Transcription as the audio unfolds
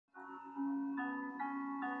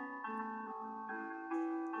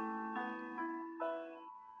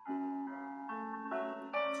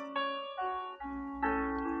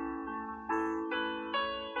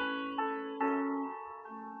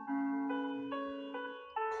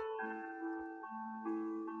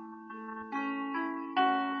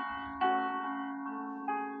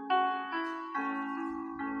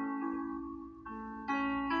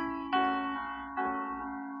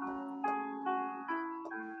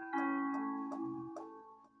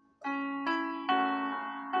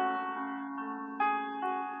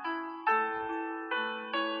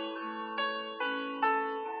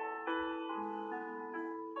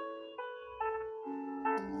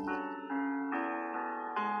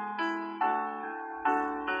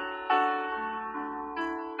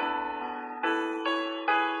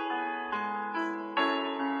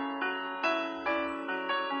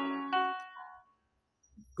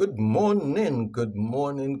Good morning, good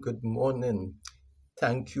morning, good morning.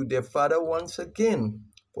 Thank you, dear Father, once again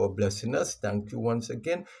for blessing us. Thank you once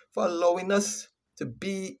again for allowing us to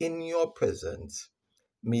be in your presence.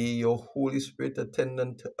 May your Holy Spirit attend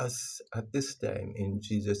unto us at this time. In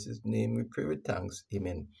Jesus' name we pray with thanks.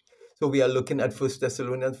 Amen. So we are looking at 1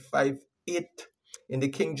 Thessalonians 5:8 in the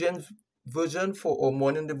King James Version for our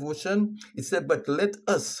morning devotion. It said, "But let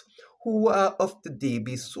us who are of the day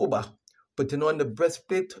be sober, putting on the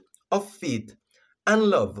breastplate of faith and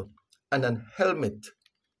love, and an helmet,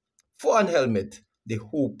 the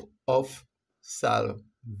hope of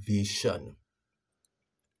salvation."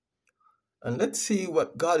 And let's see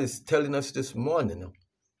what God is telling us this morning.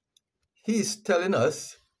 He is telling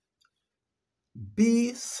us,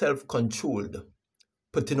 be self-controlled,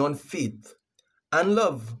 putting on faith and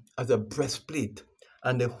love as a breastplate,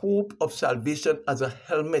 and the hope of salvation as a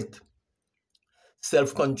helmet.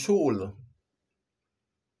 Self-control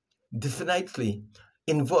definitely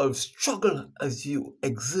involves struggle as you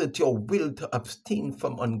exert your will to abstain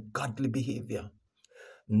from ungodly behavior.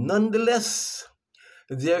 Nonetheless,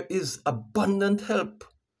 there is abundant help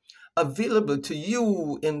available to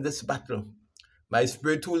you in this battle. My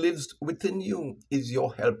Spirit who lives within you is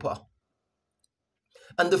your helper.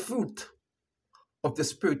 And the fruit of the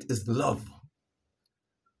Spirit is love,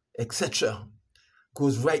 etc.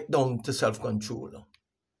 Goes right down to self-control.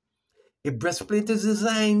 A breastplate is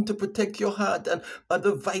designed to protect your heart and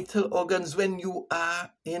other vital organs when you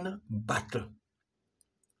are in battle.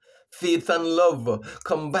 Faith and love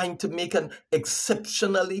combine to make an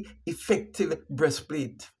exceptionally effective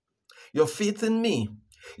breastplate. Your faith in me,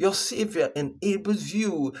 your Savior, enables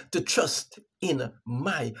you to trust in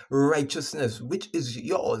my righteousness, which is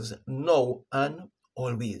yours now and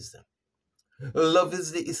always. Love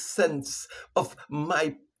is the essence of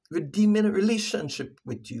my redeeming relationship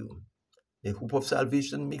with you. The hope of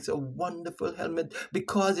salvation makes a wonderful helmet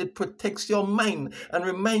because it protects your mind and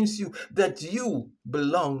reminds you that you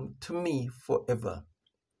belong to me forever.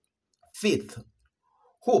 Faith,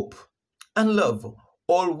 hope, and love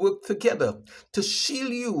all work together to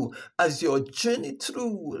shield you as your journey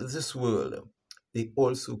through this world. They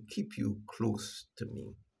also keep you close to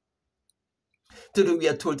me. Today we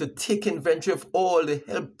are told to take inventory of all the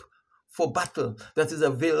help for battle that is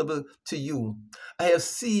available to you. I have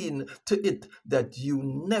seen to it that you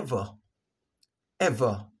never,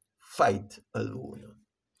 ever fight alone.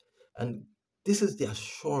 And this is the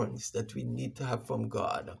assurance that we need to have from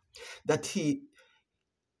God, that He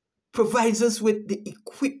provides us with the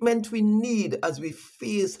equipment we need as we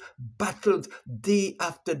face battles day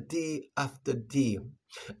after day after day.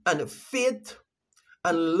 And faith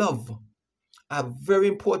and love are very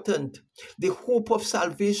important. The hope of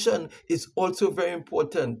salvation is also very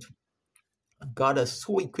important. God has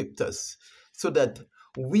so equipped us so that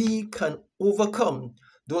we can overcome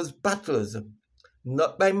those battles,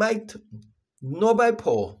 not by might, nor by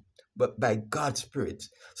power, but by God's Spirit.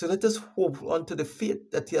 So let us hold on to the faith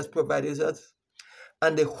that He has provided us,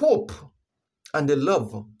 and the hope and the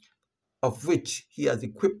love of which He has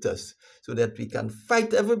equipped us, so that we can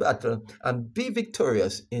fight every battle and be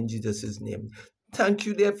victorious in Jesus' name. Thank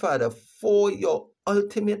you, dear Father, for your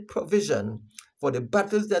ultimate provision for the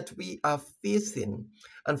battles that we are facing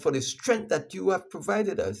and for the strength that you have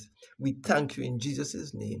provided us. We thank you in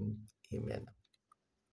Jesus' name. Amen.